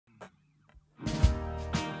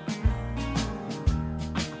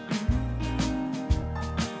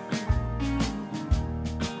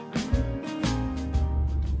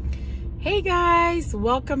Hey guys,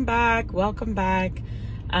 welcome back.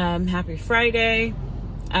 Happy Friday.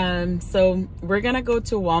 So we're gonna go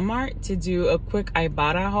to Walmart to do a quick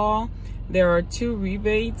Ibotta haul. There are two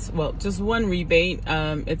rebates, well, just one rebate.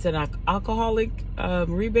 It's an alcoholic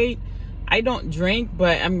rebate. I don't drink,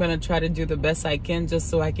 but I'm gonna try to do the best I can just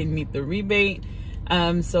so I can meet the rebate.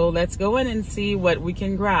 So let's go in and see what we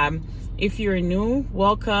can grab. If you're new,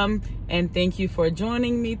 welcome and thank you for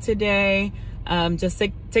joining me today. Just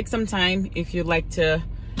take some time. If you'd like to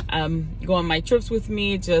go on my trips with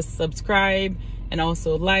me, just subscribe and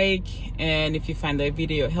also like. And if you find the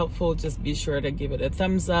video helpful, just be sure to give it a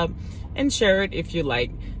thumbs up and share it if you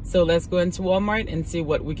like. So let's go into Walmart and see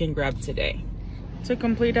what we can grab today. To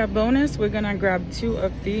complete our bonus, we're gonna grab two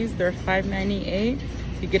of these. They're $5.98.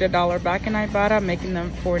 You get $1 back in Ibotta, making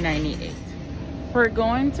them $4.98. We're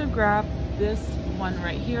going to grab this one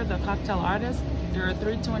right here, the Cocktail Artist. They're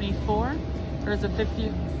 $3.24. There's a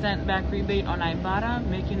 50-cent back rebate on Ibotta,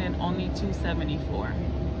 making it only $2.74.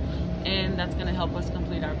 And that's gonna help us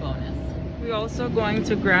complete our bonus. We're also going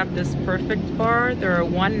to grab this Perfect Bar. They're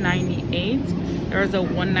 $1.98. There's a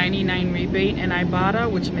 $1.99 rebate in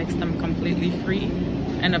Ibotta, which makes them completely free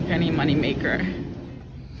and a penny money maker.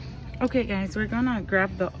 Okay guys, we're gonna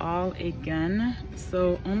grab the all again.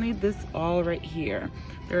 So only this all right here.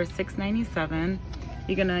 They're $6.97.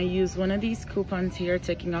 You're gonna use one of these coupons here,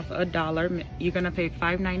 taking off $1. You're gonna pay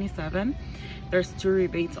 $5.97. There's two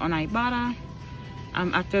rebates on Ibotta.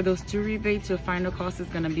 After those two rebates, your final cost is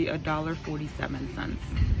gonna be $1.47.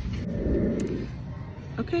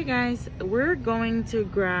 Okay guys, we're going to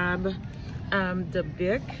grab the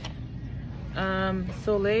Bic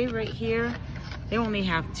Soleil right here. They only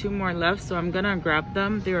have two more left, so I'm gonna grab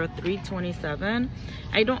them. They are $3.27.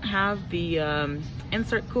 I don't have the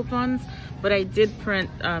insert coupons, but I did print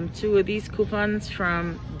two of these coupons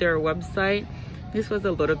from their website. This was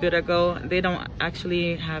a little bit ago. They don't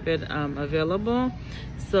actually have it available.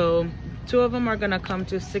 So two of them are gonna come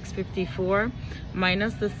to $6.54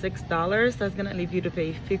 minus the $6. That's gonna leave you to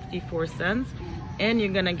pay 54 cents. And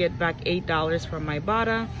you're gonna get back $8 from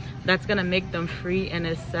Ibotta. That's gonna make them free and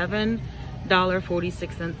a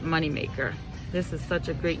 $7.46 money maker. This is such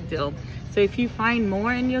a great deal. So if you find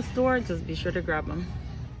more in your store, just be sure to grab them.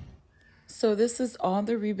 So this is all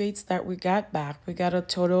the rebates that we got back. We got a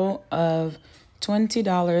total of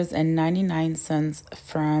 $20.99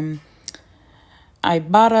 from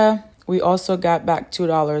Ibotta. We also got back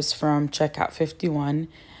 $2 from Checkout 51,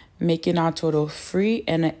 making our total free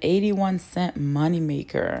and an 81-cent money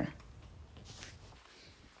maker.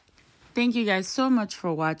 Thank you guys so much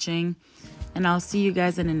for watching, and I'll see you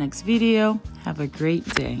guys in the next video. Have a great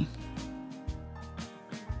day.